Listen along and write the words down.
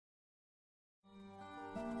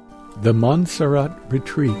The Montserrat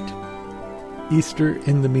Retreat, Easter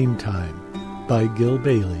in the Meantime, by Gil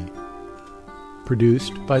Bailey.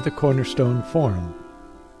 Produced by the Cornerstone Forum.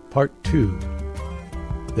 Part 2,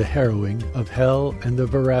 The Harrowing of Hell and the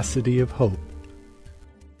Veracity of Hope.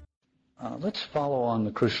 Let's follow on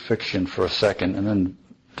the crucifixion for a second and then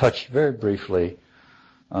touch very briefly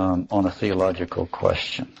on a theological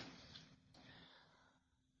question.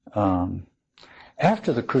 After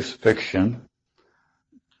the crucifixion,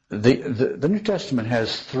 the New Testament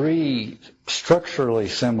has three structurally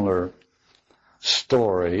similar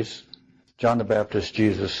stories: John the Baptist,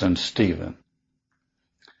 Jesus, and Stephen.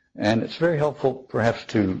 And it's very helpful perhaps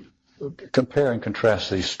to compare and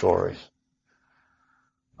contrast these stories.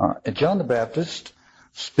 John the Baptist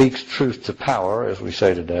speaks truth to power, as we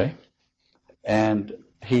say today, and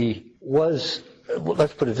he was,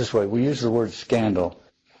 let's put it this way, we use the word scandal.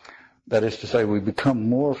 That is to say, we become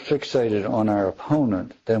more fixated on our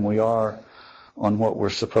opponent than we are on what we're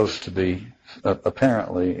supposed to be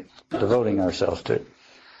apparently devoting ourselves to.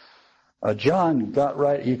 John got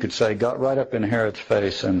right up in Herod's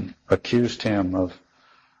face and accused him of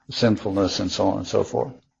sinfulness and so on and so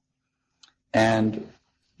forth. And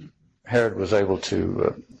Herod was able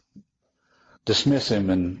to dismiss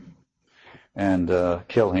him and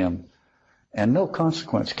kill him, and no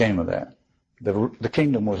consequence came of that. The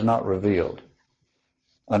kingdom was not revealed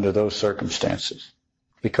under those circumstances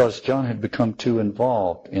because John had become too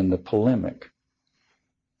involved in the polemic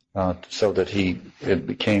so that it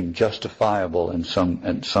became justifiable at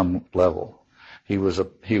some level. He was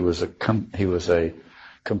a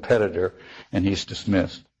competitor, and he's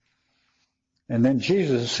dismissed. And then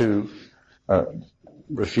Jesus, who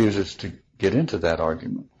refuses to get into that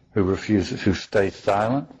argument, who stays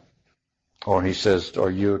silent. Or he says, "Are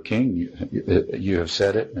you a king? You have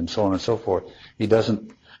said it," and so on and so forth. He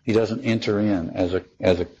doesn't enter in as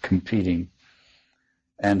a competing,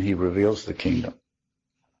 and he reveals the kingdom.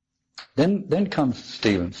 Then comes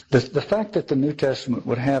Stephen. The fact that the New Testament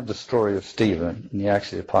would have the story of Stephen in the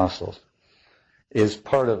Acts of the Apostles is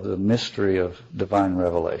part of the mystery of divine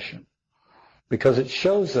revelation, because it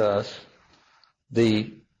shows us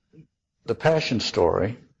the passion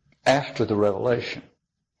story after the revelation.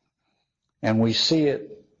 And we see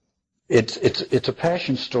it's a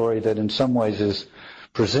passion story that in some ways is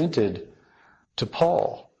presented to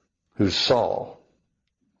Paul, who's Saul,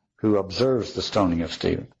 who observes the stoning of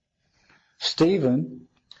Stephen. Stephen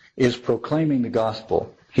is proclaiming the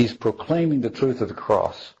gospel. He's proclaiming the truth of the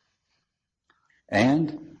cross.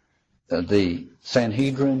 And the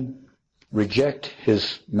Sanhedrin reject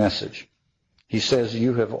his message. He says,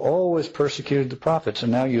 "You have always persecuted the prophets,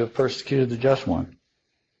 and now you have persecuted the just one."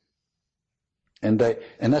 And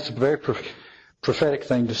that's a very prophetic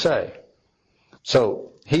thing to say.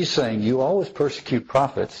 So he's saying, you always persecute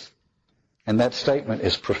prophets, and that statement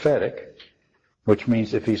is prophetic, which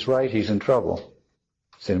means if he's right, he's in trouble.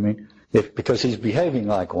 See what I mean? Because he's behaving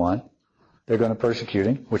like one, they're going to persecute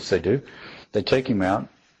him, which they do. They take him out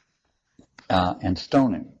and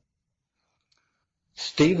stone him.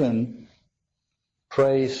 Stephen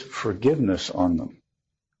prays forgiveness on them.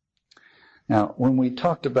 Now, when we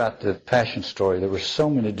talked about the Passion story, there were so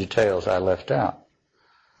many details I left out.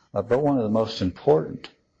 But one of the most important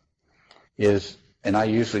is, and I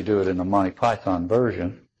usually do it in a Monty Python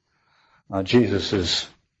version, Jesus is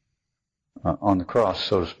on the cross,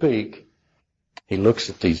 so to speak. He looks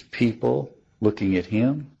at these people looking at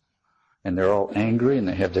him, and they're all angry, and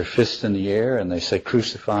they have their fists in the air, and they say,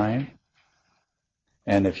 "Crucify him."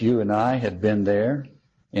 And if you and I had been there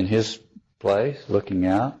in his place, looking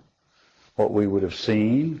out, what we would have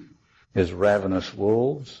seen is ravenous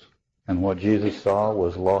wolves, and what Jesus saw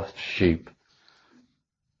was lost sheep.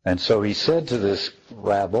 And so he said to this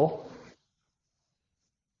rabble,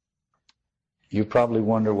 "You probably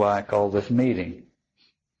wonder why I call this meeting.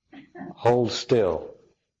 Hold still.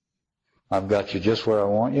 I've got you just where I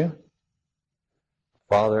want you.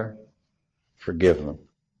 Father, forgive them,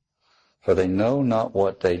 for they know not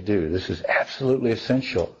what they do." This is absolutely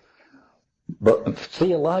essential. But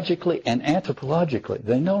theologically and anthropologically,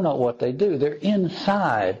 they know not what they do. They're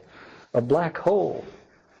inside a black hole.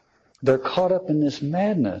 They're caught up in this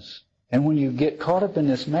madness. And when you get caught up in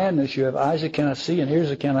this madness, you have eyes that cannot see and ears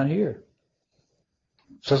that cannot hear.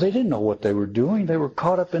 So they didn't know what they were doing. They were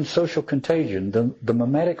caught up in social contagion, the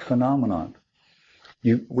mimetic phenomenon.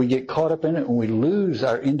 We get caught up in it and we lose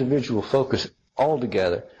our individual focus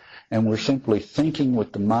altogether, and we're simply thinking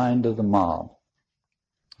with the mind of the mob.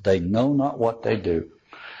 They know not what they do.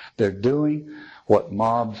 They're doing what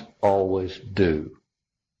mobs always do.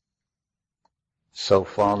 So,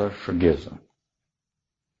 Father, forgive them.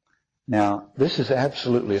 Now, this is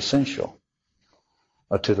absolutely essential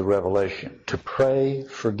to the revelation, to pray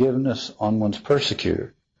forgiveness on one's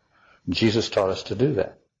persecutor. Jesus taught us to do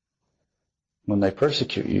that. When they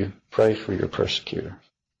persecute you, pray for your persecutor.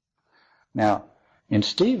 Now, in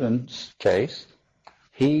Stephen's case,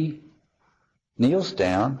 he kneels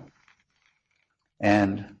down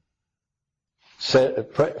and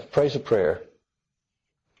prays a prayer,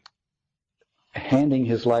 handing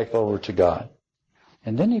his life over to God.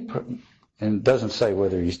 And then and it doesn't say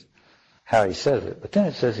how he says it, but then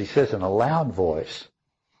it says he says in a loud voice,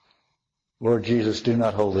 Lord Jesus, do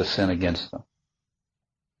not hold this sin against them.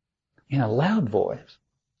 In a loud voice.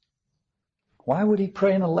 Why would he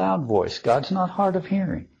pray in a loud voice? God's not hard of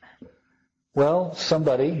hearing. Well,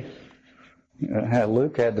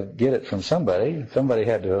 Luke had to get it from somebody. Somebody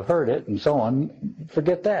had to have heard it, and so on.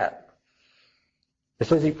 Forget that. It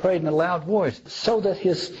says he prayed in a loud voice so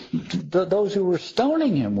that those who were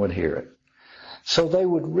stoning him would hear it. So they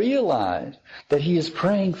would realize that he is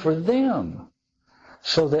praying for them.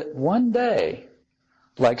 So that one day,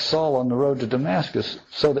 like Saul on the road to Damascus,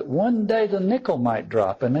 so that one day the nickel might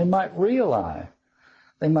drop and they might realize,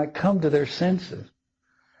 they might come to their senses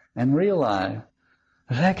and realize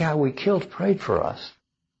that guy we killed prayed for us.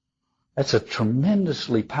 That's a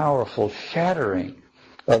tremendously powerful shattering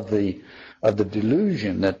of the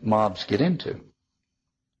delusion that mobs get into.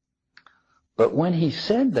 But when he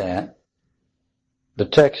said that, the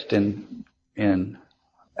text in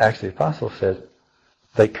Acts of the Apostles says,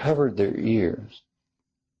 they covered their ears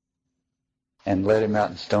and led him out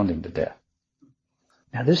and stoned him to death.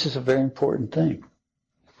 Now this is a very important thing,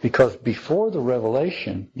 because before the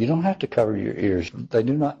revelation, you don't have to cover your ears. They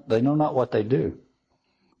know not what they do.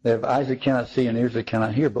 They have eyes that cannot see and ears that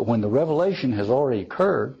cannot hear. But when the revelation has already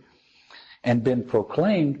occurred and been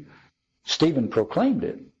proclaimed, Stephen proclaimed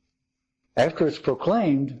it. After it's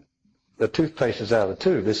proclaimed, the toothpaste is out of the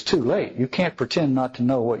tube. It's too late. You can't pretend not to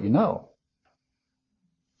know what you know.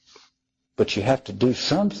 But you have to do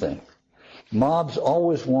something. Mobs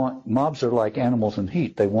are like animals in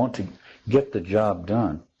heat. They want to get the job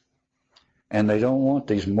done. And they don't want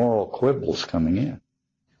these moral quibbles coming in.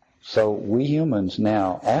 So we humans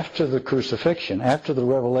now, after the crucifixion, after the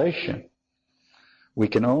revelation, we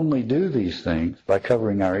can only do these things by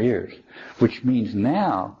covering our ears, which means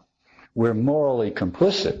now we're morally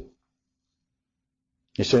complicit.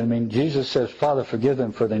 You see what I mean? Jesus says, Father, forgive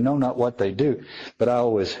them, for they know not what they do. But I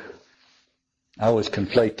always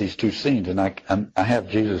conflate these two scenes, and I have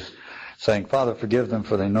Jesus saying, Father, forgive them,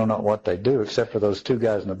 for they know not what they do, except for those two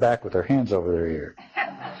guys in the back with their hands over their ear.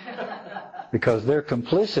 Because they're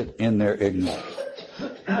complicit in their ignorance.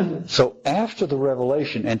 So after the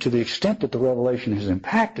revelation, and to the extent that the revelation has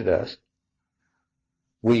impacted us,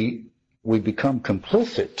 we become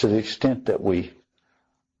complicit to the extent that we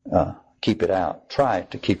keep it out, try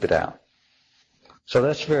to keep it out. So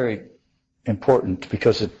that's very important,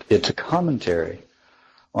 because it's a commentary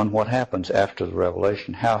on what happens after the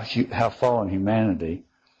revelation, how fallen humanity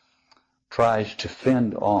tries to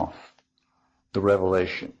fend off the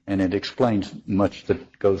revelation. And it explains much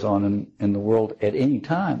that goes on in the world at any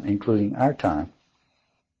time, including our time.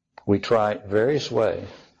 We try various ways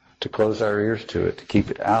to close our ears to it, to keep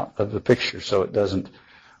it out of the picture so it doesn't,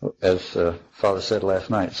 as Father said last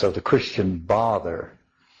night, so the Christian bother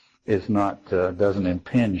is not doesn't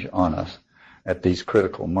impinge on us at these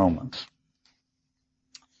critical moments.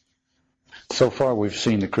 So far we've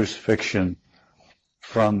seen the crucifixion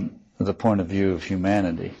from the point of view of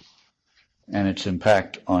humanity and its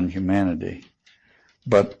impact on humanity.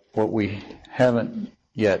 But what we haven't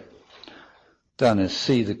yet done is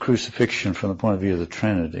see the crucifixion from the point of view of the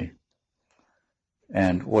Trinity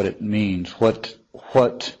and what it means, what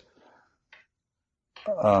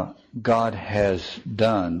God has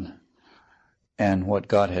done and what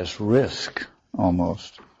God has risked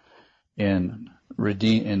almost in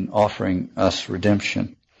offering us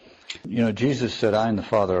redemption. You know, Jesus said, I and the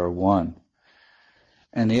Father are one.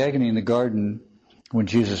 And the agony in the garden, when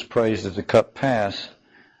Jesus prays that the cup pass,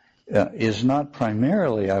 is not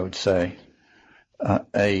primarily, I would say,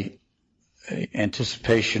 a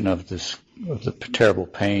anticipation of the terrible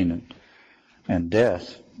pain and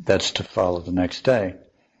death that's to follow the next day,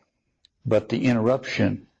 but the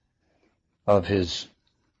interruption of his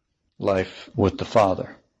life with the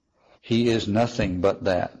Father. He is nothing but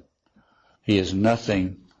that. He is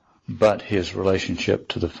nothing but his relationship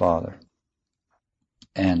to the Father.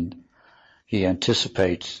 And he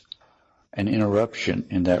anticipates an interruption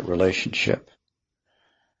in that relationship.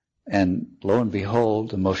 And lo and behold,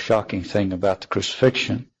 the most shocking thing about the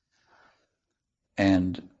crucifixion,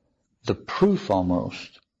 and the proof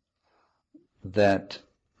almost that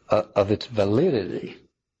of its validity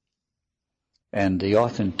and the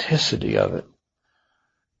authenticity of it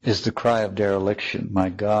is the cry of dereliction. My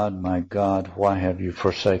God, why have you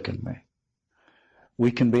forsaken me?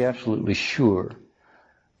 We can be absolutely sure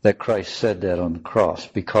that Christ said that on the cross,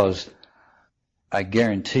 because I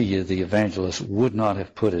guarantee you the evangelist would not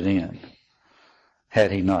have put it in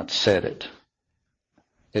had he not said it.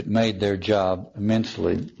 It made their job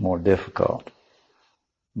immensely more difficult.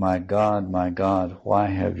 My God, why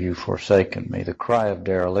have you forsaken me? The cry of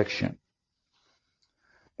dereliction.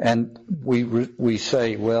 And we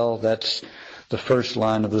say, well, that's the first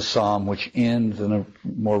line of the psalm, which ends in a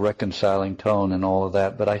more reconciling tone and all of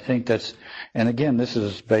that. But I think that's, and again, this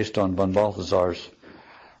is based on von Balthasar's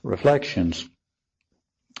reflections.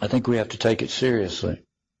 I think we have to take it seriously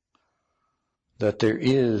that there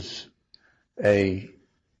is a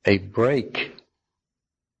break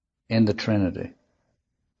in the Trinity,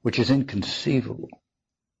 which is inconceivable.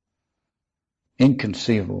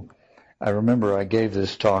 Inconceivable. I remember I gave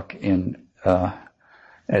this talk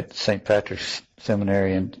at St. Patrick's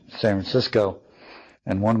Seminary in San Francisco,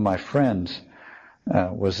 and one of my friends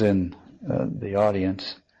was in the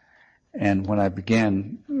audience, and when I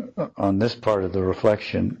began on this part of the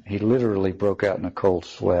reflection, he literally broke out in a cold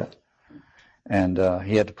sweat, and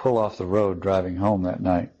he had to pull off the road driving home that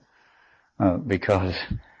night because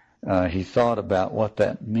he thought about what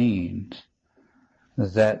that means,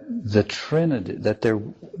 that the Trinity, that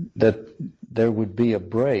there would be a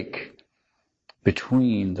break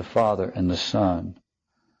between the Father and the Son,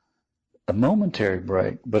 a momentary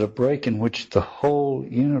break, but a break in which the whole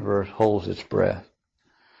universe holds its breath,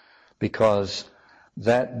 because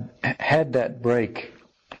had that break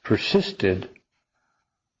persisted,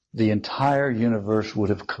 the entire universe would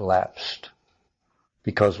have collapsed,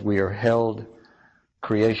 because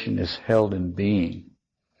creation is held in being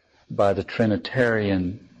by the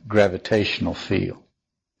Trinitarian gravitational field.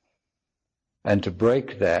 And to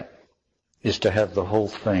break that is to have the whole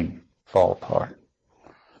thing fall apart.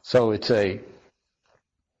 So it's an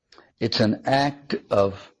act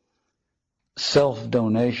of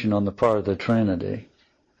self-donation on the part of the Trinity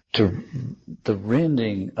to the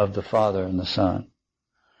rending of the Father and the Son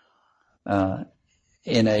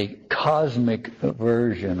in a cosmic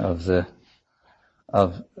version of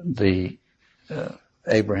the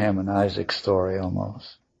Abraham and Isaac story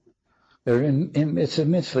almost. It's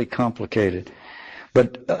immensely complicated.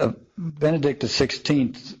 But Benedict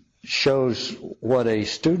XVI shows what a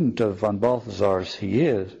student of von Balthasar's he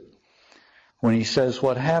is when he says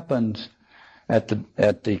what happens at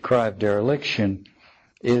the cry of dereliction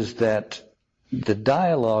is that the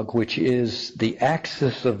dialogue, which is the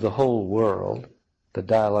axis of the whole world, the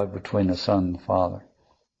dialogue between the Son and the Father,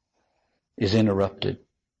 is interrupted,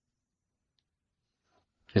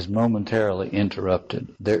 is momentarily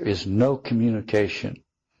interrupted. There is no communication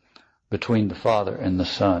between the Father and the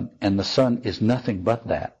Son is nothing but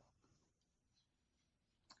that.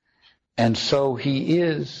 And so he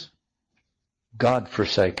is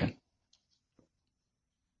God-forsaken.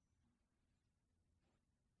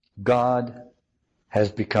 God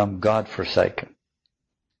has become God-forsaken.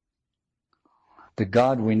 The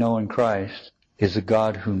God we know in Christ is a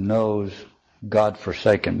God who knows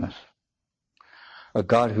God-forsakenness, a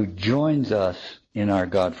God who joins us in our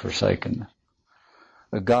God-forsakenness,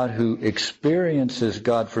 a God who experiences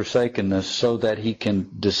God-forsakenness so that he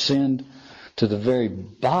can descend to the very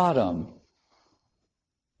bottom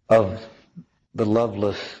of the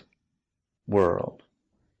loveless world,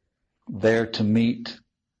 there to meet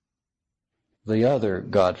the other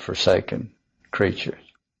God-forsaken creatures.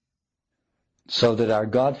 So that our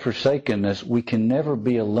God-forsakenness, we can never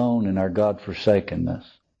be alone in our God-forsakenness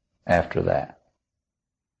after that.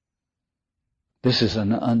 This is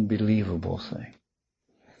an unbelievable thing.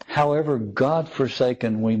 However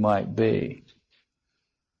God-forsaken we might be,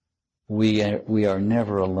 we are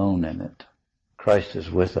never alone in it. Christ is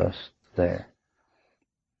with us there.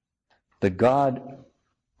 The God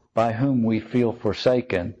by whom we feel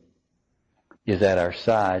forsaken is at our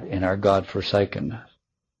side in our God-forsakenness.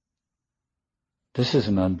 This is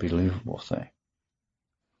an unbelievable thing,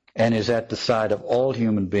 and is at the side of all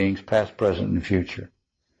human beings, past, present, and future,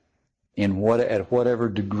 at whatever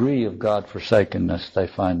degree of God-forsakenness they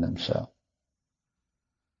find themselves.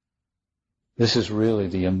 This is really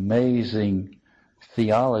the amazing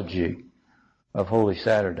theology of Holy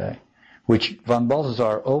Saturday, which von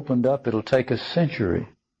Balthasar opened up. It'll take a century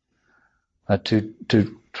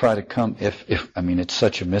to try to come, it's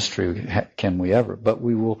such a mystery, can we ever? But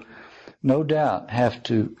we will no doubt have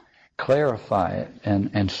to clarify it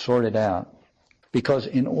and sort it out, because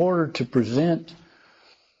in order to present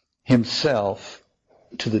himself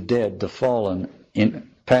to the dead, the fallen, in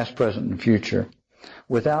past, present, and future,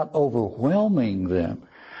 without overwhelming them.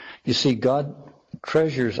 You see, God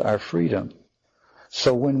treasures our freedom.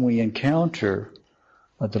 So when we encounter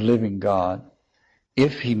the living God,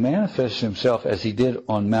 if he manifests himself as he did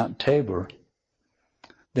on Mount Tabor,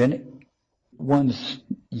 then one's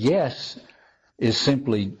yes is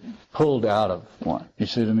simply pulled out of one. You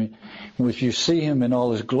see what I mean? If you see him in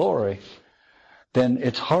all his glory, then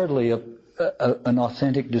it's hardly an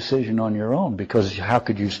authentic decision on your own, because how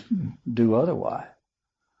could you do otherwise?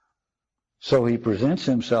 So he presents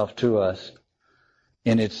himself to us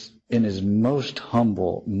in his most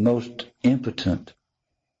humble, most impotent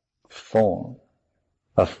form,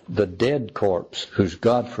 of the dead corpse who's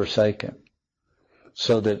God forsaken,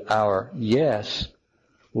 so that our yes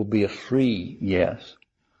will be a free yes,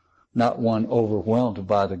 not one overwhelmed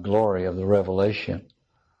by the glory of the revelation,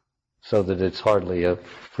 so that it's hardly a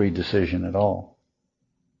free decision at all.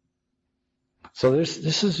 So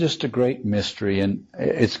this is just a great mystery, and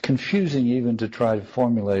it's confusing even to try to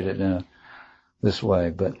formulate it in this way,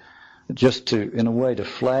 but just to, in a way, to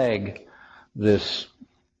flag this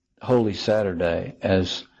Holy Saturday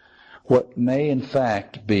as what may in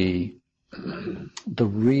fact be the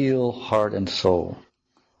real heart and soul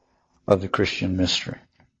of the Christian mystery.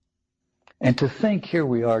 And to think here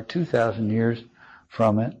we are 2,000 years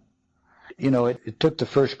from it. You know, it took the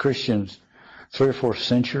first Christians 3 or 4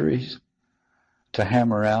 centuries to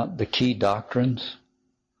hammer out the key doctrines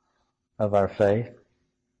of our faith,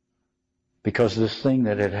 because this thing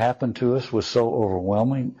that had happened to us was so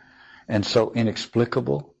overwhelming and so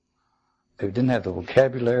inexplicable. They didn't have the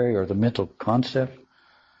vocabulary or the mental concept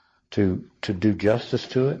to do justice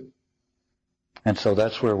to it. And so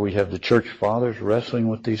that's where we have the church fathers wrestling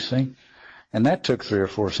with these things. And that took 3 or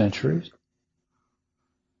 4 centuries.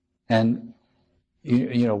 And,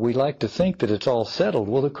 you know, we like to think that it's all settled.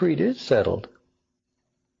 Well, the creed is settled.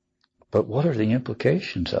 But what are the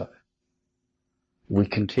implications of it? We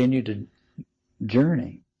continue to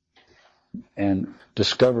journey and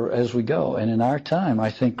discover as we go. And in our time, I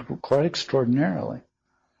think quite extraordinarily,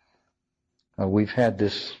 we've had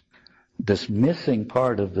this missing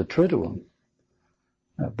part of the Triduum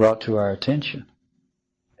brought to our attention.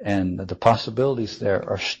 And the possibilities there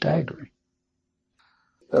are staggering.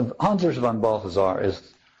 Hans Urs von Balthasar is,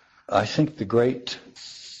 I think, the great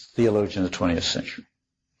theologian of the 20th century.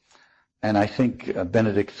 And I think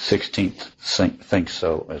Benedict XVI thinks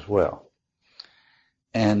so as well.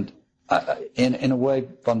 And in a way,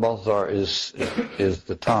 von Balthasar is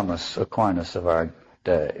the Thomas Aquinas of our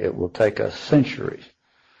day. It will take us centuries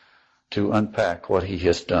to unpack what he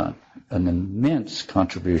has done, an immense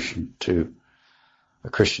contribution to a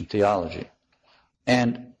Christian theology.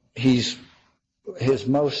 And his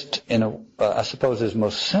most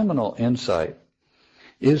seminal insight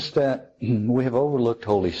is that we have overlooked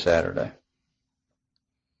Holy Saturday.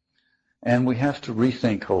 And we have to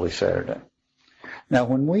rethink Holy Saturday. Now,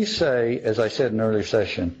 when we say, as I said in an earlier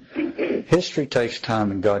session, history takes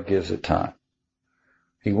time and God gives it time.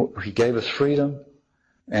 He gave us freedom,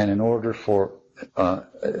 and in order for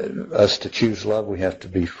us to choose love, we have to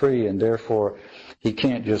be free, and therefore he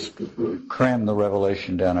can't just cram the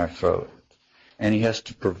revelation down our throat. And he has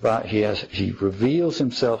to provide, he reveals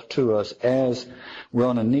himself to us as we're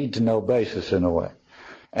on a need-to-know basis in a way.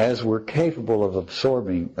 As we're capable of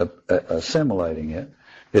absorbing, assimilating it,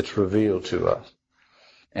 it's revealed to us.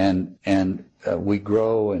 And we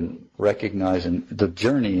grow and recognize, and the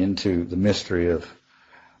journey into the mystery of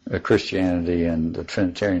Christianity and the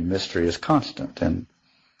Trinitarian mystery is constant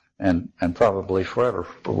and probably forever,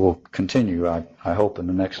 but will continue, I hope, in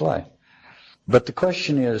the next life. But the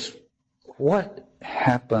question is, what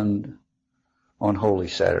happened on Holy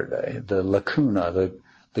Saturday? The lacuna,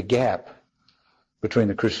 the gap between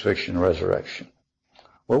the crucifixion and resurrection.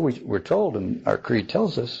 Well, we're told, and our creed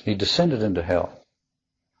tells us, he descended into hell.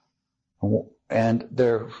 And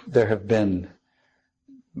there have been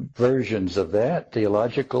versions of that,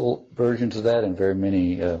 theological versions of that, and very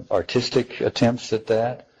many artistic attempts at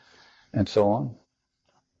that, and so on.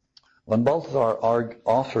 Von Balthasar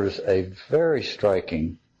offers a very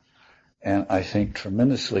striking and I think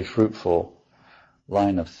tremendously fruitful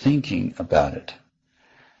line of thinking about it.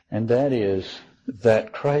 And that is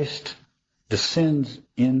that Christ descends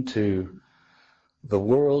into the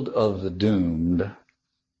world of the doomed,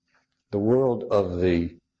 the world of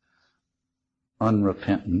the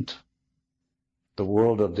unrepentant, the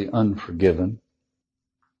world of the unforgiven.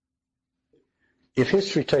 If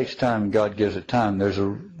history takes time and God gives it time, there's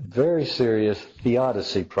a very serious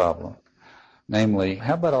theodicy problem. Namely,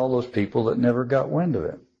 how about all those people that never got wind of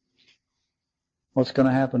it? what's going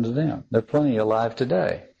to happen to them? There are plenty alive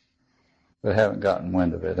today that haven't gotten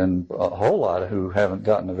wind of it, and a whole lot who haven't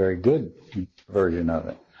gotten a very good version of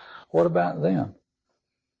it. What about them?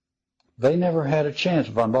 They never had a chance.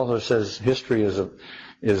 Von Balthasar says history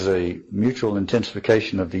is a mutual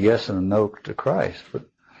intensification of the yes and the no to Christ, but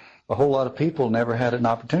a whole lot of people never had an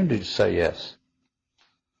opportunity to say yes.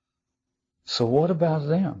 So what about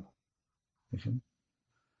them?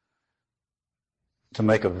 To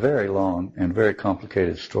make a very long and very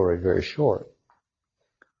complicated story very short,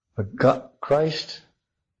 but Christ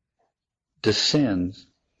descends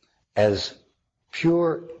as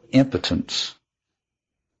pure impotence,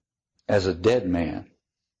 as a dead man,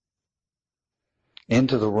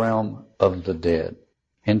 into the realm of the dead,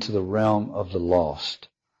 into the realm of the lost,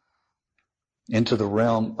 into the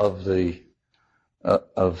realm of the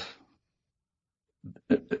of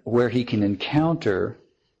where he can encounter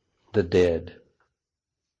the dead,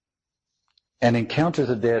 and encounter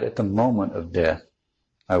the dead at the moment of death,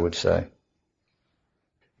 I would say,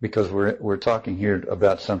 because we're talking here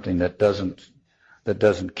about something that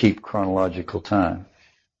doesn't keep chronological time.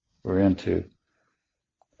 We're into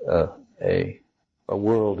a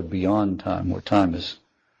world beyond time, where time is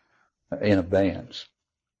in abeyance.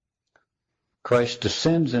 Christ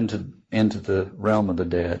descends into the realm of the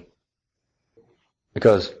dead,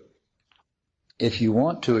 because if you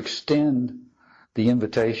want to extend the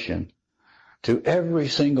invitation to every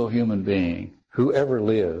single human being who ever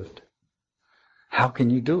lived, how can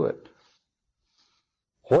you do it?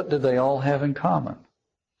 What do they all have in common?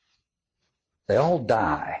 They all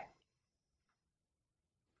die.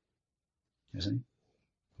 You see?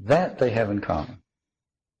 That they have in common.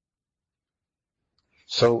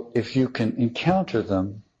 So if you can encounter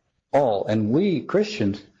them all, and we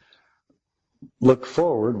Christians look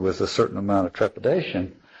forward with a certain amount of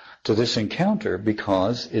trepidation to this encounter,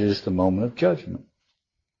 because it is the moment of judgment.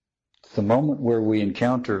 It's the moment where we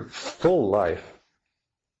encounter full life,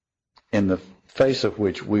 in the face of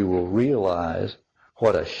which we will realize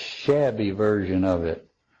what a shabby version of it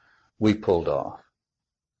we pulled off,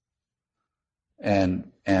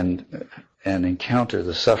 and encounter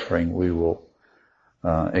the suffering we will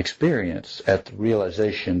experience at the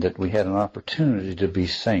realization that we had an opportunity to be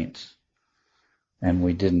saints and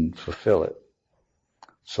we didn't fulfill it.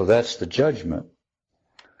 So that's the judgment.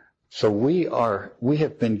 So we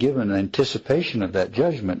have been given an anticipation of that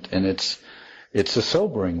judgment, and it's a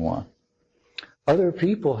sobering one. Other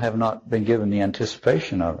people have not been given the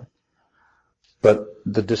anticipation of it. But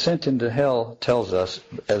the descent into hell tells us,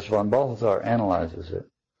 as von Balthasar analyzes it,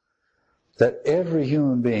 that every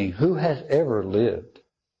human being who has ever lived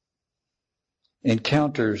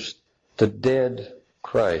encounters the dead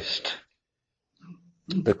Christ,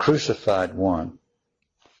 the crucified one,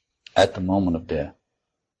 at the moment of death,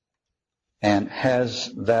 and has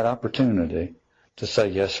that opportunity to say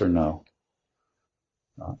yes or no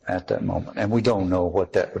at that moment. And we don't know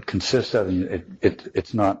what that would consist of.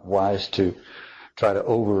 It's not wise to try to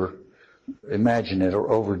over-imagine it or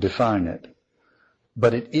over-define it.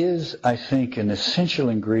 But it is, I think, an essential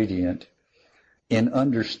ingredient in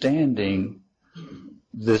understanding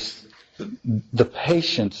the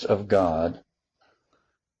patience of God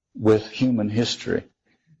with human history.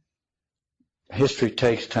 History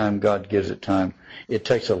takes time, God gives it time. It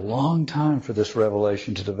takes a long time for this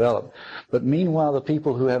revelation to develop. But meanwhile, the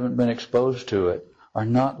people who haven't been exposed to it are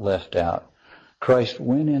not left out. Christ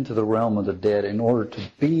went into the realm of the dead in order to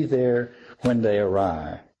be there when they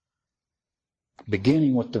arrive,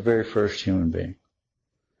 beginning with the very first human being,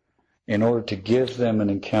 in order to give them an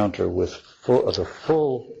encounter with the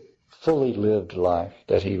fully lived life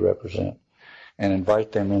that he represents, and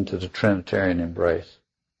invite them into the Trinitarian embrace.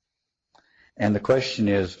 And the question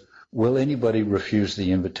is, will anybody refuse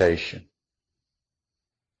the invitation?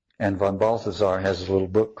 And von Balthasar has a little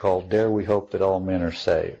book called Dare We Hope That All Men Are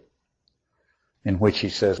Saved, in which he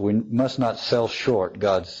says we must not sell short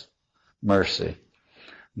God's mercy,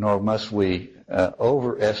 nor must we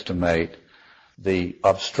overestimate the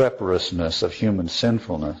obstreperousness of human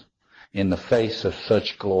sinfulness in the face of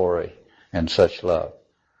such glory and such love.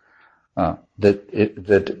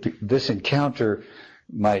 That this encounter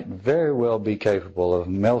might very well be capable of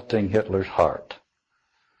melting Hitler's heart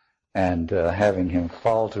and having him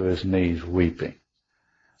fall to his knees weeping.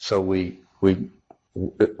 So we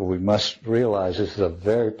must realize this is a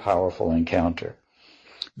very powerful encounter.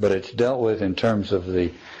 But it's dealt with in terms of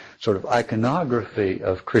the sort of iconography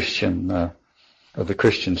of the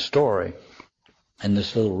Christian story, and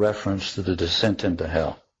this little reference to the descent into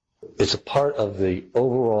hell. It's a part of the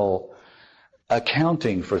overall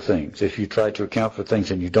accounting for things. If you try to account for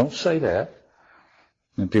things and you don't say that,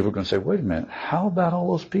 And people are going to say, wait a minute, how about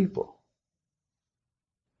all those people?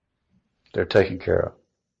 They're taken care of.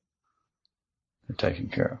 They're taken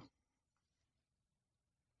care of.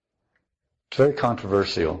 It's very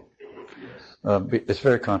controversial. It's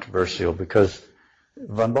very controversial because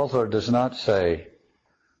von Balthasar does not say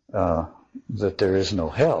that there is no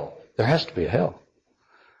hell. There has to be a hell.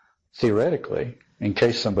 Theoretically, in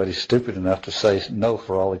case somebody's stupid enough to say no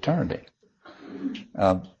for all eternity.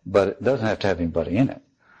 But it doesn't have to have anybody in it.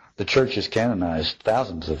 The church has canonized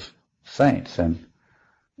thousands of saints,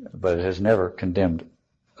 but it has never condemned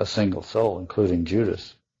a single soul, including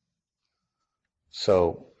Judas.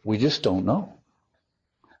 So we just don't know.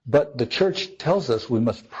 But the church tells us we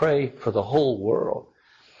must pray for the whole world,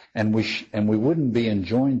 and we wouldn't be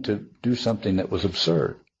enjoined to do something that was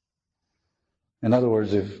absurd. In other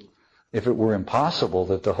words, if it were impossible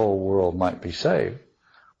that the whole world might be saved,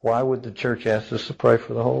 why would the church ask us to pray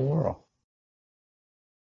for the whole world?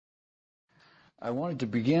 I wanted to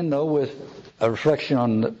begin, though, with a reflection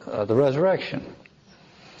on the resurrection.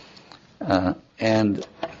 And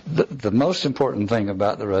the most important thing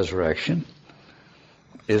about the resurrection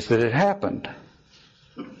is that it happened.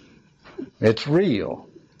 It's real.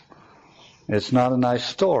 It's not a nice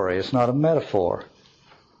story. It's not a metaphor.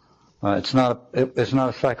 It's not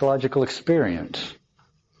a psychological experience.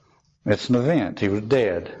 It's an event. He was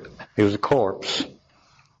dead. He was a corpse.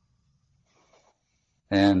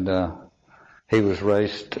 And he was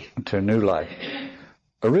raised to a new life.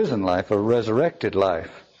 A risen life, a resurrected life.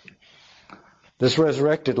 This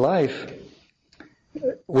resurrected life,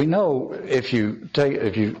 we know if you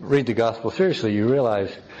read the gospel seriously, you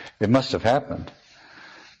realize it must have happened,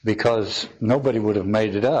 because nobody would have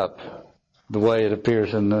made it up the way it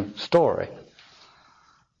appears in the story.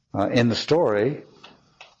 In the story,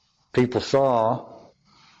 people saw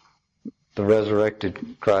the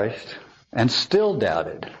resurrected Christ and still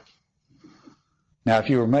doubted. Now, if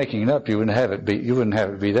you were making it up, you wouldn't have it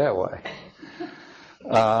be that way.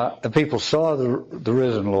 The people saw the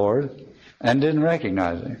risen Lord and didn't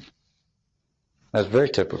recognize him. That's very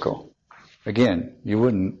typical. Again, you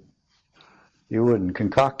wouldn't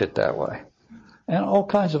concoct it that way. And all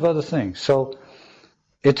kinds of other things. So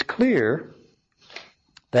it's clear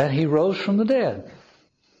that he rose from the dead.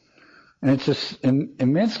 And it's just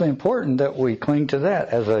immensely important that we cling to that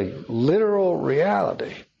as a literal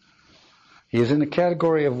reality. He is in the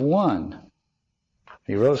category of one.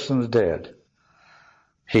 He rose from the dead.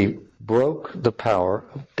 He broke the power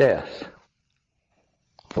of death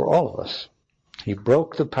for all of us. He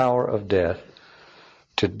broke the power of death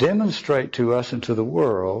to demonstrate to us and to the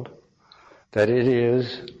world that it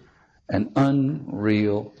is an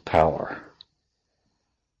unreal power.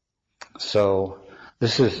 So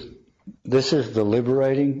this is the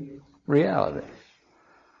liberating reality.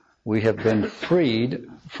 We have been freed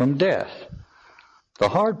from death. The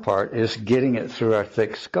hard part is getting it through our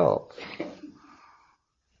thick skull.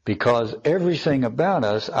 Because everything about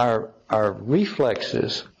us, our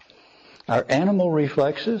reflexes, our animal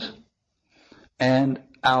reflexes, and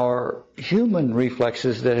our human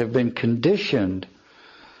reflexes that have been conditioned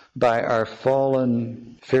by our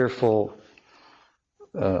fallen, fearful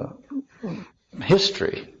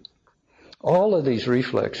history, all of these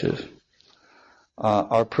reflexes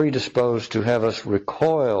are predisposed to have us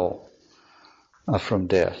recoil from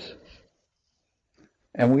death.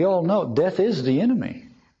 And we all know death is the enemy.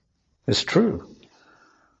 It's true.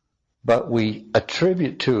 But we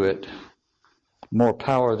attribute to it more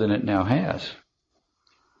power than it now has.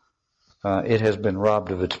 It has been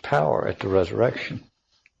robbed of its power at the resurrection.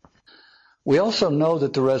 We also know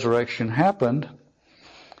that the resurrection happened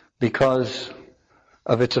because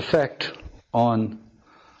of its effect on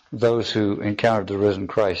those who encountered the risen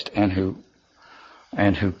Christ and who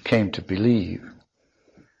came to believe.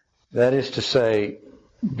 That is to say,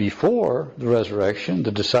 before the resurrection,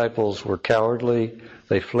 the disciples were cowardly,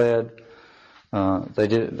 they fled,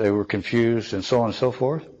 they were confused, and so on and so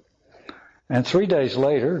forth. And 3 days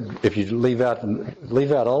later, if you leave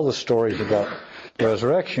out all the stories about the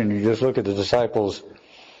resurrection, you just look at the disciples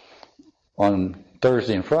on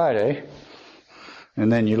Thursday and Friday,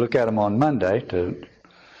 and then you look at them on Monday, to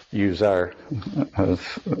use our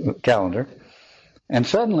calendar, and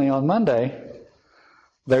suddenly on Monday,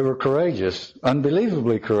 they were courageous,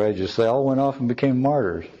 unbelievably courageous. They all went off and became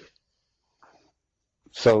martyrs.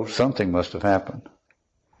 So something must have happened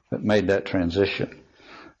that made that transition.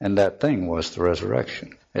 And that thing was the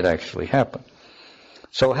resurrection. It actually happened.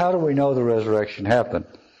 So how do we know the resurrection happened?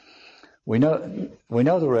 We know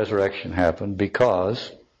the resurrection happened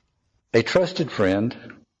because a trusted friend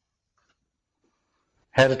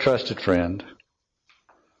had a trusted friend,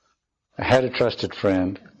 had a trusted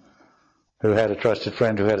friend who had a trusted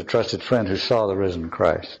friend who had a trusted friend who saw the risen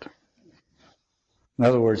Christ. In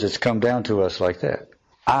other words, it's come down to us like that.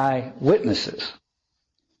 Eyewitnesses.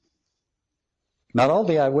 Not all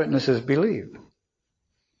the eyewitnesses believed.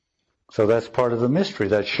 So that's part of the mystery.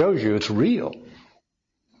 That shows you it's real.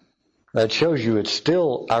 That shows you it's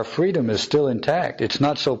still, our freedom is still intact. It's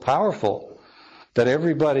not so powerful that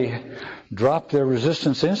everybody dropped their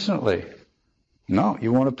resistance instantly. No,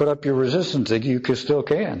 you want to put up your resistance, you still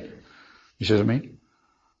can. You see what I mean?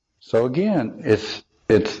 So again, it's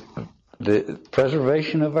the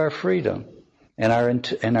preservation of our freedom and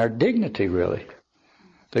our dignity, really,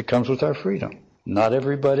 that comes with our freedom. Not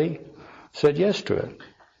everybody said yes to it.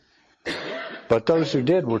 But those who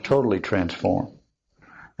did were totally transformed.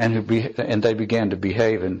 And they began to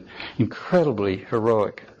behave in incredibly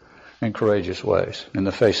heroic and courageous ways in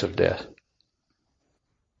the face of death.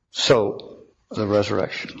 So, the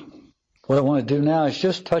resurrection. What I want to do now is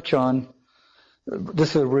just touch on,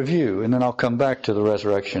 this is a review, and then I'll come back to the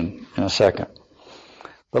resurrection in a second.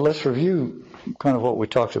 But let's review kind of what we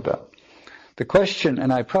talked about. The question,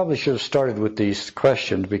 and I probably should have started with these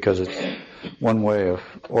questions because it's one way of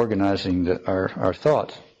organizing our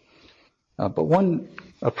thoughts. But one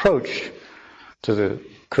approach to the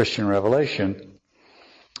Christian revelation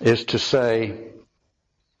is to say,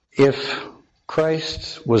 if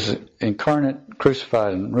Christ was incarnate,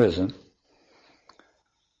 crucified, and risen,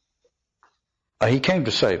 he came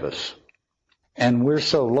to save us. And we're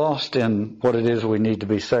so lost in what it is we need to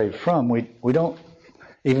be saved from, we don't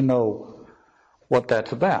even know what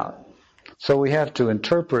that's about. So we have to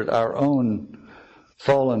interpret our own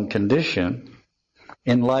fallen condition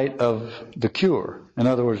in light of the cure. In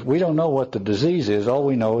other words, we don't know what the disease is. All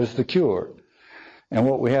we know is the cure. And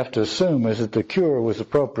what we have to assume is that the cure was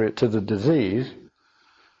appropriate to the disease.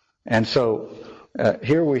 And so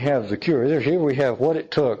here we have the cure. Here we have what it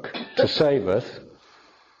took to save us.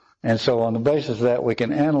 And so on the basis of that, we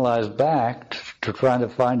can analyze back to try to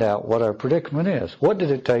find out what our predicament is. What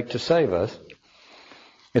did it take to save us?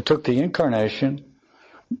 It took the incarnation,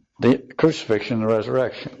 the crucifixion, and the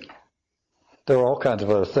resurrection. There were all kinds of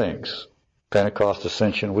other things. Pentecost,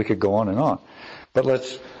 Ascension, we could go on and on. But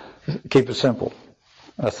let's keep it simple.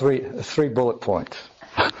 Three bullet points.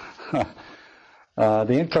 The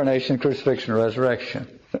incarnation, crucifixion, and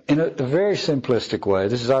resurrection. In a very simplistic way,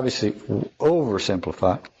 this is obviously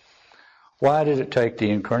oversimplified. Why did it take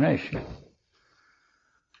the incarnation?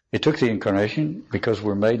 It took the incarnation because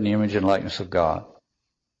we're made in the image and likeness of God.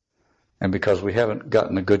 And because we haven't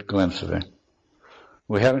gotten a good glimpse of him.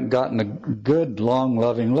 We haven't gotten a good, long,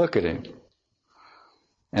 loving look at him.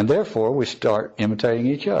 And therefore, we start imitating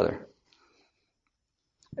each other.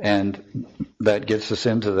 And that gets us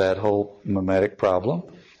into that whole mimetic problem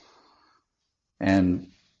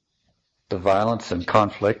and the violence and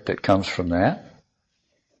conflict that comes from that,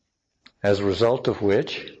 as a result of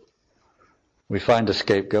which we find a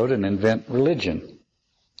scapegoat and invent religion,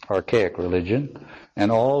 archaic religion, and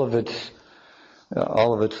all of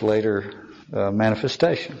its later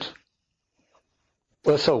manifestations.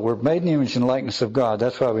 Well, so we're made in the image and likeness of God.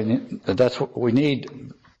 That's what we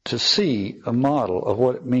need to see a model of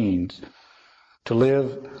what it means to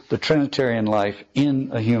live the Trinitarian life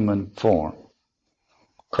in a human form.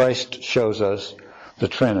 Christ shows us the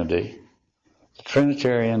Trinity, the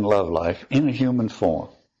Trinitarian love life in a human form.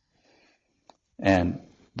 And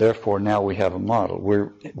therefore now we have a model.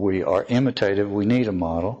 We are imitative. We need a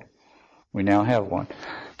model. We now have one.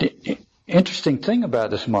 The interesting thing about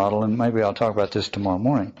this model, and maybe I'll talk about this tomorrow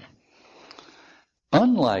morning,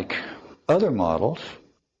 unlike other models,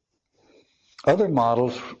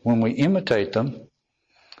 when we imitate them,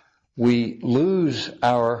 we lose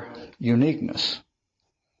our uniqueness.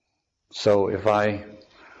 So if I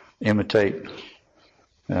imitate,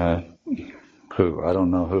 I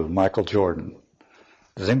don't know who, Michael Jordan.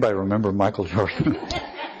 Does anybody remember Michael Jordan?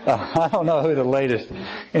 I don't know who the latest.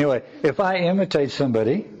 Anyway, if I imitate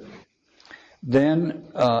somebody,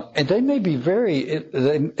 then and they may be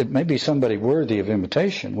it may be somebody worthy of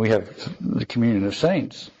imitation. We have the communion of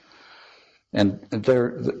saints, and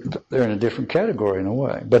they're in a different category in a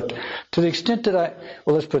way. But to the extent that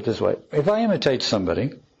let's put it this way: if I imitate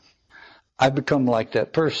somebody, I become like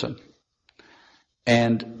that person,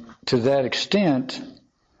 and to that extent,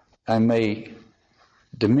 I may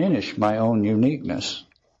diminish my own uniqueness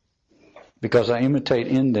because I imitate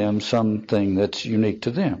in them something that's unique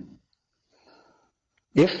to them.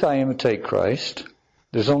 If I imitate Christ,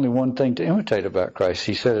 there's only one thing to imitate about Christ.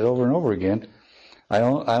 He said it over and over again. I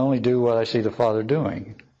only do what I see the Father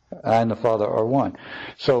doing. I and the Father are one.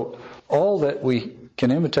 So all that we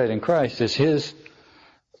can imitate in Christ is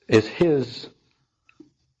is his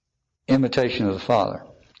imitation of the Father.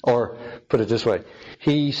 Or, put it this way,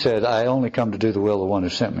 he said, I only come to do the will of the one who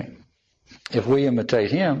sent me. If we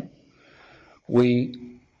imitate him,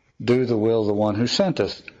 we do the will of the one who sent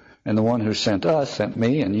us. And the one who sent us sent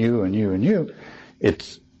me and you and you and you.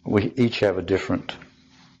 We each have a different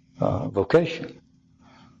vocation.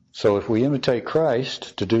 So if we imitate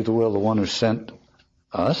Christ to do the will of the one who sent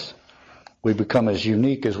us, we become as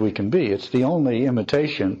unique as we can be. It's the only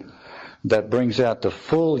imitation that brings out the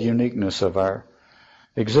full uniqueness of our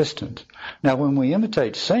existence. Now, when we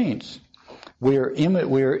imitate saints, we are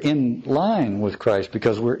in line with Christ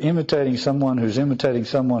because we're imitating someone who's imitating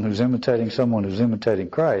someone who's imitating someone who's imitating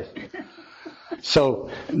Christ. So,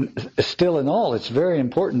 still in all, it's very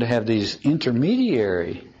important to have these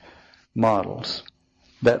intermediary models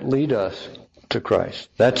that lead us to Christ.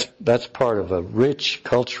 That's part of a rich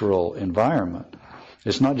cultural environment.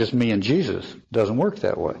 It's not just me and Jesus. It doesn't work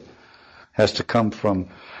that way. It has to come from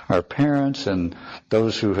our parents and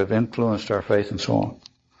those who have influenced our faith and so on.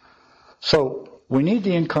 So we need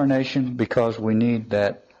the incarnation because we need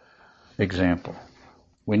that example.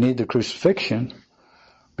 We need the crucifixion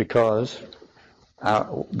because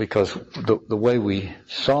the way we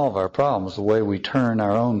solve our problems, the way we turn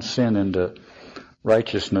our own sin into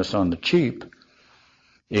righteousness on the cheap,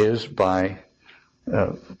 is by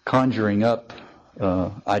conjuring up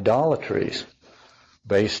idolatries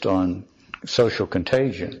based on social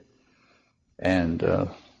contagion and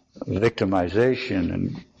victimization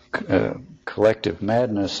and collective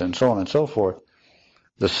madness and so on and so forth.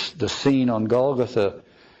 The scene on Golgotha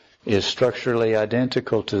is structurally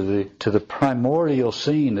identical to the primordial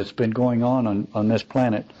scene that's been going on this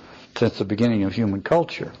planet since the beginning of human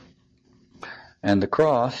culture. And the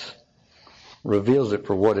cross reveals it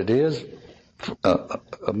for what it is,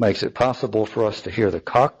 makes it possible for us to hear the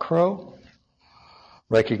cock crow,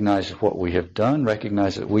 recognize what we have done,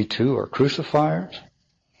 recognize that we too are crucifiers.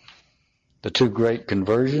 The two great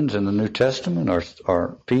conversions in the New Testament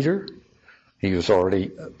are Peter. He's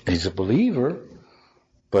a believer,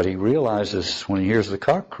 but he realizes when he hears the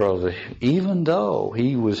cock crow that even though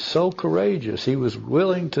he was so courageous, he was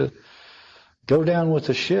willing to go down with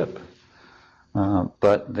the ship.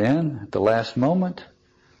 But then, at the last moment,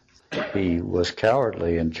 he was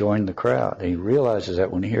cowardly and joined the crowd. He realizes that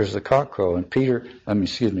when he hears the cock crow. And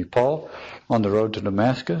Paul, on the road to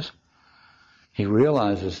Damascus, he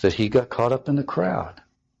realizes that he got caught up in the crowd,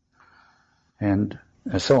 and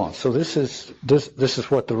so on. So this is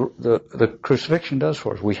what the crucifixion does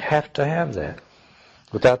for us. We have to have that.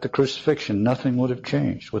 Without the crucifixion, nothing would have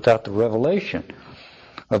changed. Without the revelation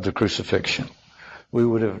of the crucifixion, we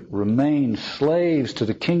would have remained slaves to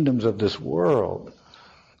the kingdoms of this world,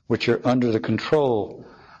 which are under the control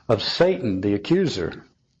of Satan, the accuser.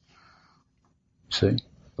 See?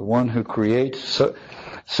 The one who creates...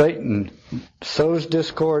 Satan sows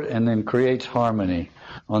discord and then creates harmony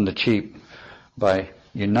on the cheap by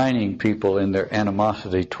uniting people in their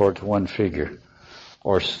animosity towards one figure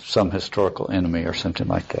or some historical enemy or something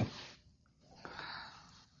like that.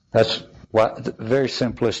 That's very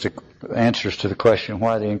simplistic answers to the question,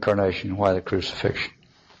 why the incarnation, why the crucifixion?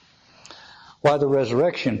 Why the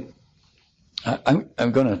resurrection?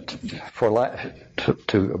 I'm going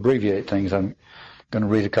to abbreviate things, I'm going to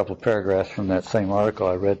read a couple of paragraphs from that same article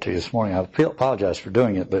I read to you this morning. I apologize for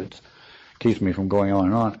doing it, but it keeps me from going on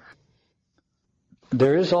and on.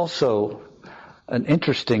 There is also an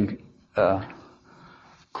interesting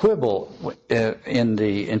quibble in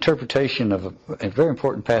the interpretation of a very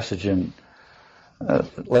important passage in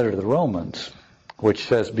letter to the Romans, which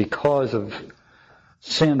says, because of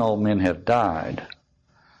sin all men have died.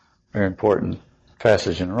 Very important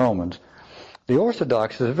passage in Romans. The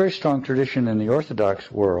Orthodox, there's a very strong tradition in the Orthodox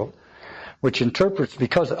world which interprets,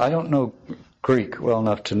 because I don't know Greek well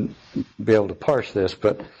enough to be able to parse this,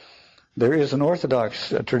 but there is an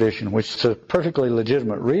Orthodox tradition which is a perfectly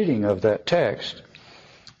legitimate reading of that text,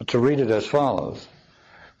 to read it as follows: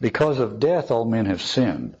 because of death all men have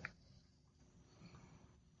sinned.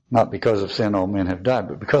 Not because of sin all men have died,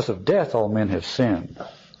 but because of death all men have sinned.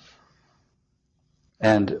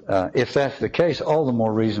 And if that's the case, all the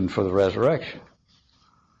more reason for the resurrection.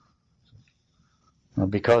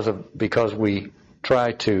 Because we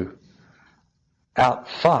try to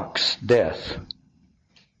outfox death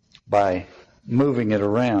by moving it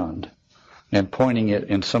around and pointing it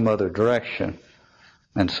in some other direction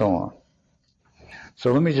and so on.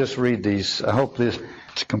 So let me just read these. I hope this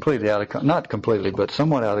is completely not completely, but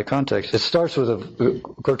somewhat out of context. It starts with a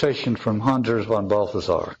quotation from Hans Urs von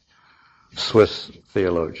Balthasar, Swiss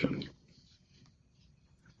theologian.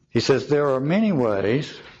 He says, there are many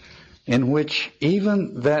ways in which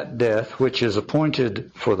even that death which is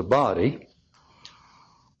appointed for the body,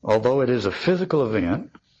 although it is a physical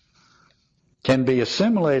event, can be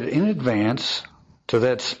assimilated in advance to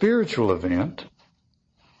that spiritual event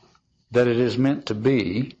that it is meant to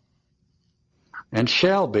be, and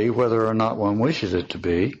shall be whether or not one wishes it to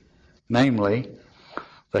be, namely,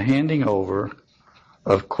 the handing over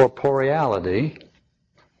of corporeality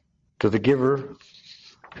to the giver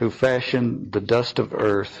who fashioned the dust of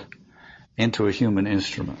earth into a human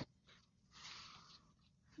instrument.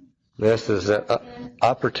 This is an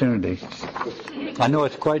opportunity. I know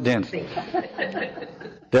it's quite dense.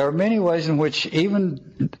 There are many ways in which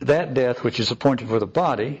even that death which is appointed for the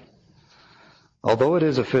body, although it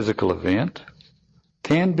is a physical event,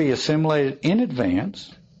 can be assimilated in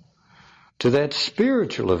advance to that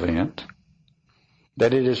spiritual event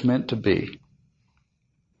that it is meant to be,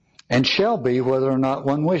 and shall be whether or not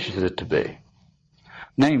one wishes it to be,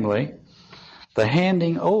 namely, the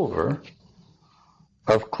handing over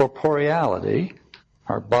of corporeality,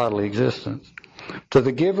 our bodily existence, to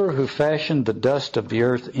the giver who fashioned the dust of the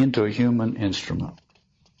earth into a human instrument.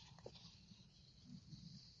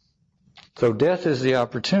 So death is the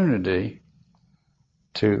opportunity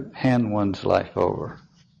to hand one's life over.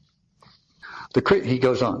 He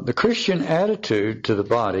goes on, the Christian attitude to the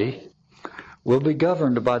body will be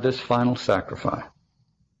governed by this final sacrifice,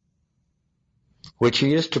 which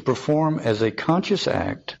he is to perform as a conscious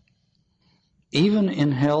act. Even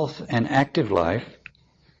in health and active life,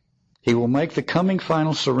 he will make the coming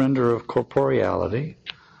final surrender of corporeality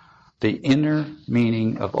the inner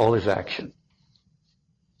meaning of all his action.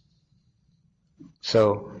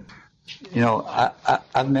 So,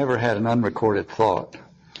 I've never had an unrecorded thought.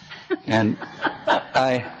 And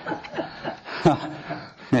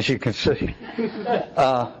as you can see,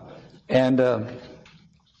 I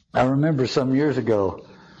remember some years ago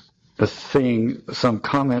seeing some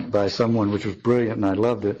comment by someone which was brilliant, and I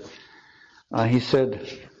loved it. He said,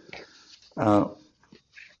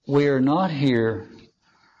 we are not here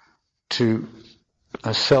to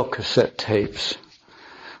sell cassette tapes.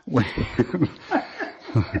 We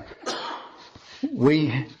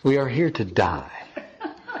are here to die.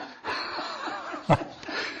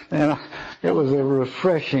 And it was a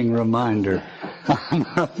refreshing reminder.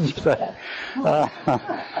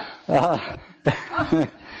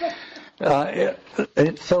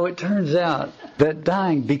 So it turns out that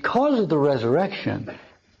dying, because of the resurrection,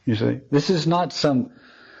 you see, this is not some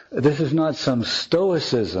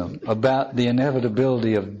stoicism about the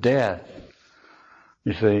inevitability of death.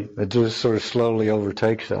 You see, it just sort of slowly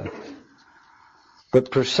overtakes us.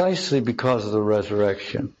 But precisely because of the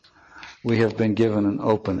resurrection, we have been given an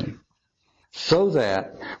opening. So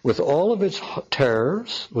that with all of its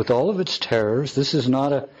terrors, this is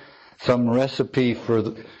not some recipe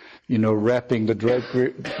for, wrapping the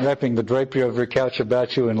drapery over your couch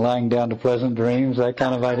about you and lying down to pleasant dreams, that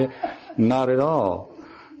kind of idea. Not at all.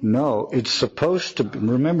 No, it's supposed to be,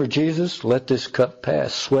 remember Jesus, let this cup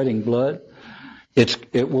pass, sweating blood.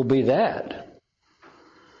 It will be that.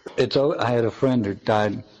 I had a friend who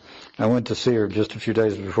died. I went to see her just a few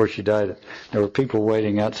days before she died. There were people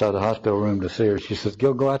waiting outside the hospital room to see her. She says,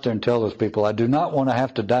 Gil, go out there and tell those people, I do not want to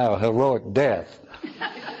have to die a heroic death.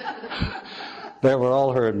 They were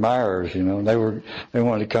all her admirers, They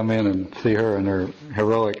wanted to come in and see her in her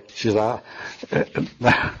heroic. She said,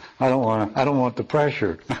 I don't want the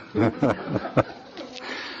pressure.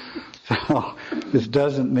 So this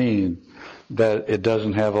doesn't mean that it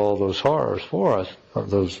doesn't have all those horrors for us, or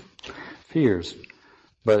those fears.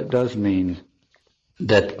 But it does mean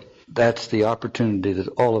that that's the opportunity that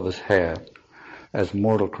all of us have as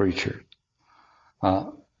mortal creatures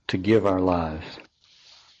to give our lives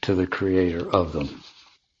to the Creator of them.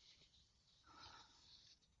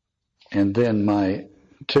 And then my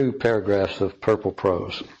 2 paragraphs of purple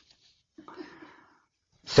prose.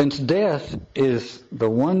 Since death is the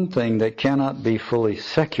one thing that cannot be fully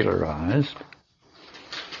secularized,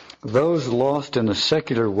 those lost in a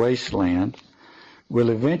secular wasteland will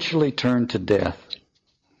eventually turn to death,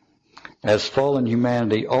 as fallen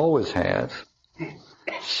humanity always has,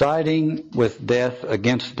 siding with death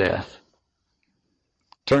against death,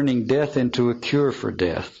 turning death into a cure for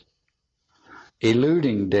death,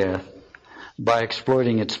 eluding death by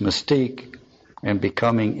exploiting its mystique and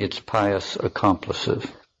becoming its pious accomplices.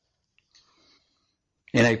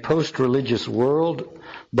 In a post-religious world,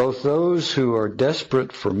 both those who are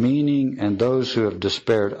desperate for meaning and those who have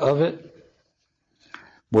despaired of it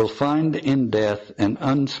will find in death an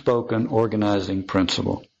unspoken organizing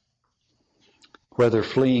principle. Whether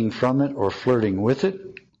fleeing from it or flirting with it,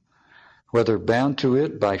 whether bound to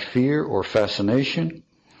it by fear or fascination,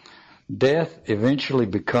 death eventually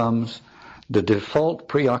becomes the default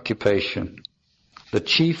preoccupation, the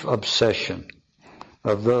chief obsession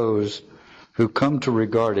of those who come to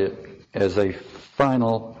regard it as a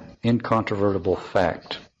final, incontrovertible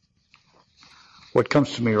fact. What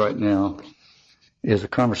comes to me right now is a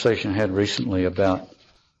conversation I had recently about,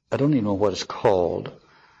 I don't even know what it's called,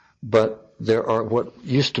 but there are what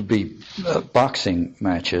used to be boxing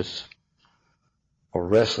matches or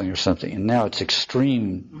wrestling or something, and now it's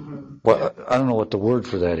extreme, well, I don't know what the word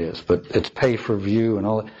for that is, but it's pay-per-view and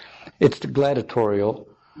all that. It's the gladiatorial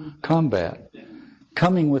combat,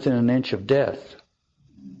 coming within an inch of death.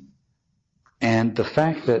 And the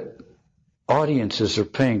fact that audiences are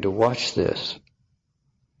paying to watch this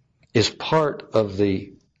is part of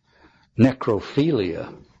the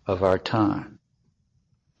necrophilia of our time.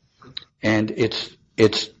 And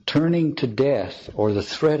it's turning to death, or the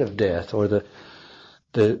threat of death, or the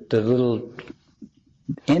little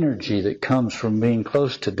energy that comes from being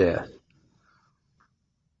close to death,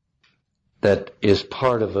 that is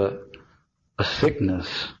part of a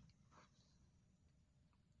sickness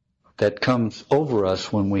that comes over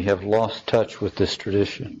us when we have lost touch with this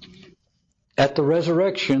tradition. At the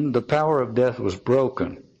resurrection, the power of death was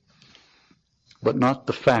broken, but not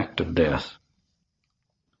the fact of death.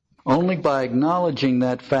 Only by acknowledging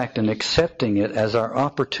that fact and accepting it as our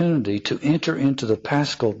opportunity to enter into the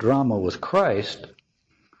Paschal drama with Christ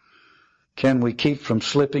can we keep from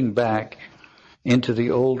slipping back into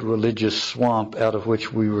the old religious swamp out of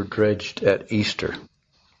which we were dredged at Easter.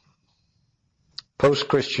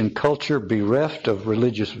 Post-Christian culture, bereft of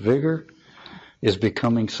religious vigor, is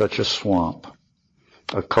becoming such a swamp,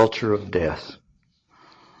 a culture of death,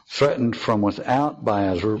 threatened from without by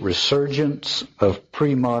a resurgence of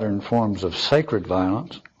pre-modern forms of sacred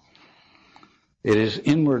violence. It is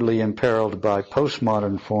inwardly imperiled by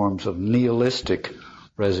postmodern forms of nihilistic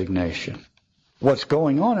resignation. What's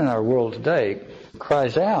going on in our world today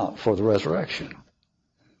cries out for the resurrection,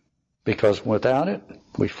 because without it,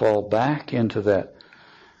 we fall back into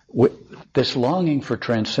this longing for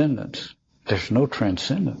transcendence. There's no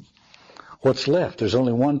transcendence. What's left? There's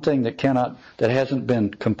only one thing that hasn't been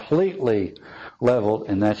completely leveled,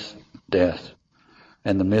 and that's death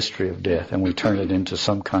and the mystery of death, and we turn it into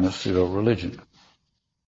some kind of pseudo-religion.